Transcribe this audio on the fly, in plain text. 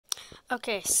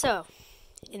Okay, so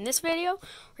in this video,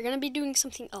 we're going to be doing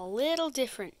something a little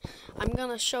different. I'm going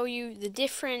to show you the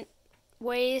different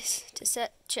ways to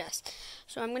set chess.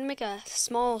 So I'm going to make a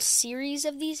small series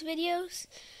of these videos,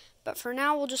 but for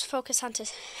now we'll just focus on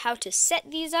how to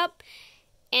set these up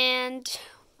and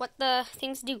what the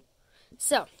things do.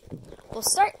 So, we'll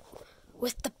start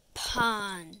with the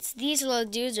pawns. These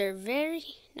little dudes are very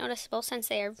noticeable since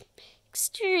they are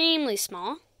extremely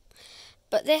small,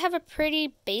 but they have a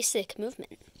pretty basic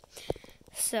movement.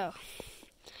 So,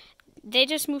 they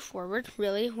just move forward,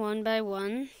 really, one by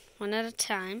one at a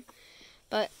time.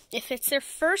 But if it's their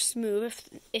first move,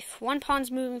 if one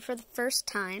pawn's moving for the first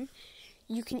time,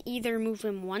 you can either move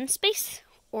them one space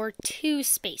or two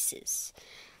spaces.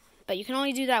 But you can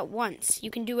only do that once.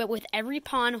 You can do it with every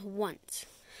pawn once.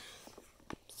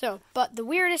 So, but the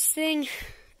weirdest thing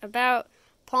about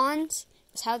pawns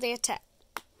is how they attack.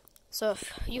 So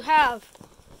if you have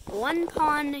one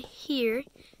pawn here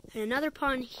and another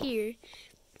pawn here,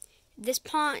 this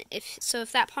pawn, if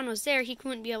that pawn was there, he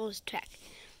wouldn't be able to attack.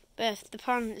 But if the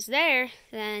pawn is there,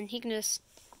 then he can just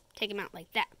take him out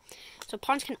like that. So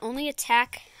pawns can only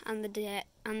attack on the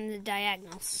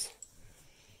diagonals.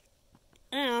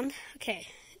 And okay,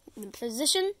 the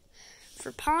position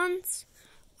for pawns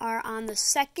are on the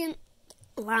second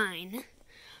line,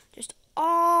 just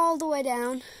all the way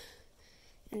down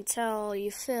until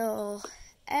you fill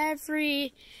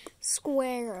every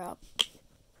square up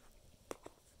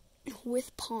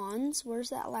with pawns. Where's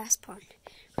that last pawn?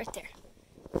 Right there.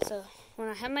 So when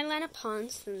I have my line of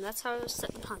pawns, then that's how I was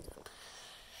setting pawns up.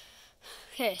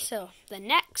 Okay, so the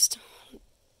next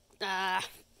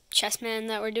chessman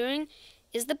that we're doing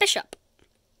is the bishop.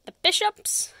 The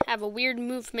bishops have a weird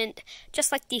movement,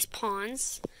 just like these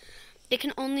pawns. They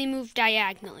can only move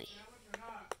diagonally.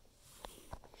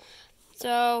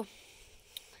 So,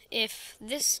 if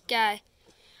this guy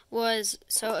was,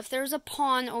 if there was a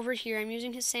pawn over here, I'm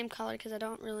using his same color because I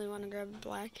don't really want to grab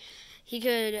black. He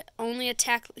could only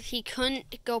attack, he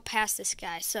couldn't go past this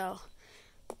guy. So,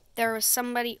 there was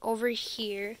somebody over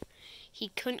here. He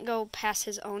couldn't go past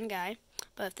his own guy.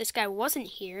 But if this guy wasn't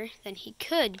here, then he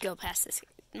could go past this,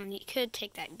 and he could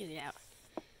take that dude out.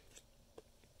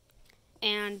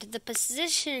 And the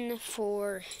position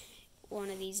for one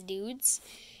of these dudes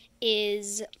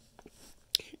is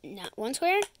not one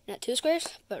square, not two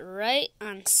squares, but right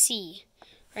on C.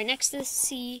 Right next to the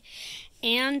C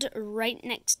and right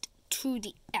next to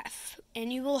the F.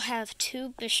 And you will have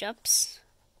two bishops.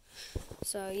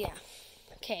 So, yeah.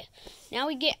 Okay, now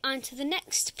we get on to the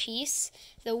next piece,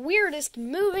 the weirdest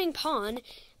moving pawn,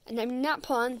 and I'm not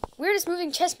pawn, weirdest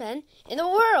moving chessman in the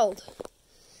world.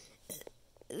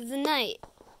 The knight.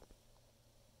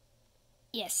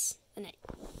 Yes, the knight.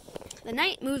 The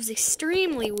knight moves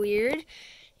extremely weird.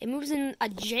 It moves in a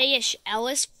J-ish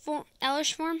L-ish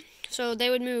form. So they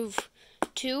would move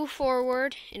two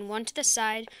forward and one to the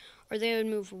side, or they would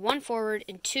move one forward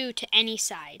and two to any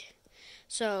side.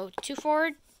 So two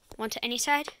forward, one to any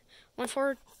side, one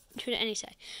forward, two to any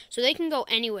side. So they can go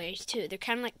anywhere too. They're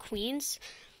kind of like queens.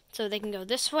 So they can go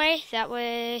this way,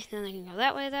 then they can go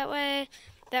that way, that way,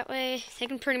 that way. They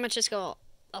can pretty much just go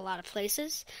a lot of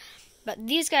places. But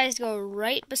these guys go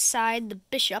right beside the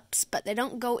bishops, but they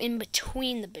don't go in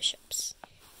between the bishops.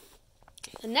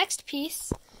 The next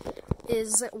piece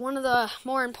is one of the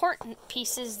more important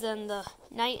pieces than the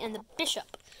knight and the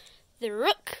bishop, the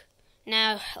rook.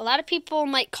 Now, a lot of people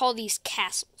might call these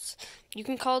castles. You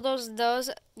can call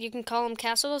you can call them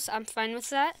castles. I'm fine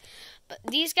with that. But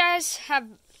these guys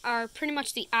are pretty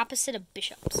much the opposite of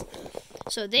bishops.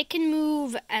 So they can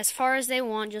move as far as they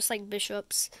want, just like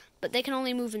bishops, but they can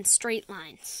only move in straight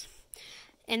lines.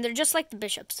 And they're just like the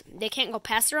bishops. They can't go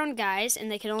past their own guys, and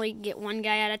they can only get one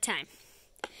guy at a time.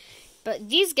 But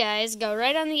these guys go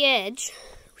right on the edge,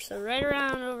 so right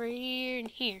around over here and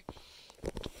here.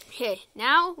 Okay,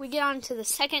 now we get on to the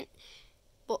second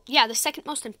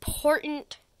most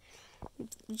important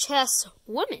chess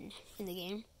woman in the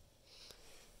game.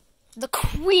 The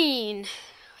queen,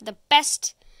 the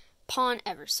best pawn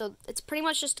ever. So it's pretty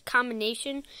much just a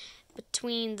combination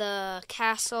between the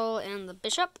castle and the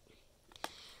bishop.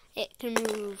 It can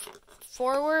move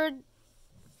forward,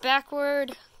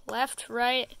 backward, left,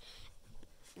 right,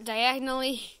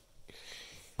 diagonally.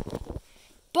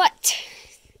 But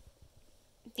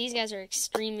these guys are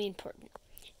extremely important.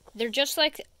 They're just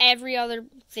like every other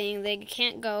thing. They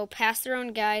can't go past their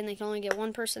own guy, and they can only get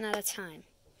one person at a time.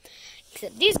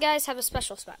 Except these guys have a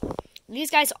special spot.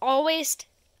 These guys always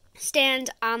stand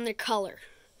on their color.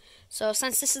 So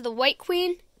since this is the white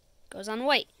queen, it goes on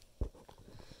white.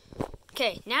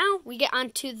 Okay, now we get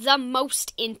on to the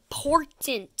most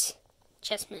important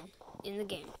chessman in the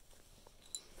game.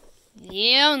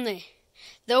 the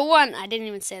one, I didn't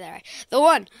even say that right, the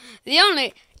one, the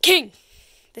only king.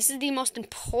 This is the most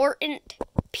important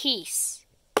piece.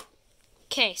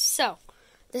 Okay, so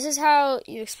this is how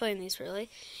you explain these, really.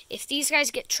 If these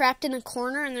guys get trapped in a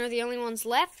corner and they're the only ones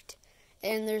left,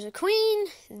 and there's a queen,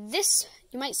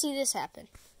 you might see this happen.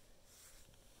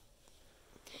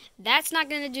 That's not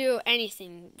going to do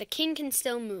anything. The king can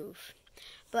still move.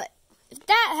 But if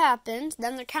that happens,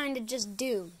 then they're kind of just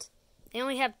doomed. They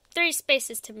only have 3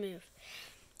 spaces to move.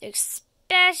 It's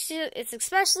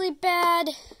especially bad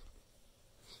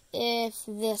if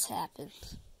this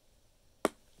happens.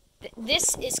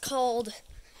 This is called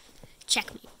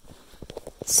checkmate.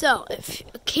 So, if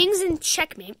a king's in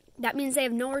checkmate, that means they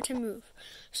have nowhere to move.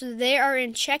 So they are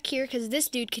in check here because this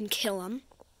dude can kill him.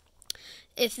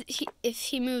 If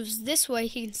he moves this way,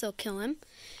 he can still kill him.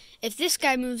 If this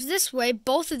guy moves this way,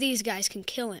 both of these guys can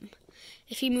kill him.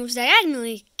 If he moves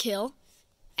diagonally, kill.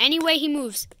 Any way he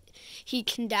moves, he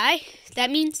can die.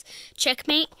 That means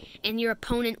checkmate, and your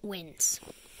opponent wins.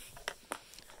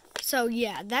 So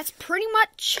yeah, that's pretty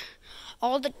much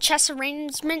all the chess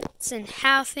arrangements and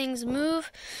how things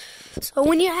move. So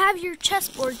when you have your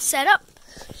chessboard set up,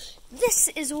 this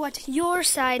is what your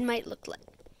side might look like.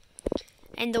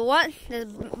 And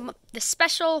the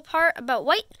special part about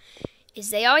white is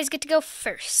they always get to go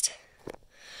first.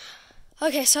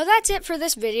 Okay, so that's it for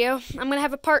this video. I'm going to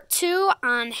have a part 2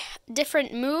 on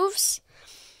different moves.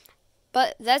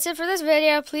 But that's it for this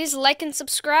video. Please like and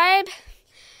subscribe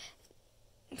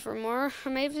for more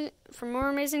amazing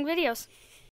videos.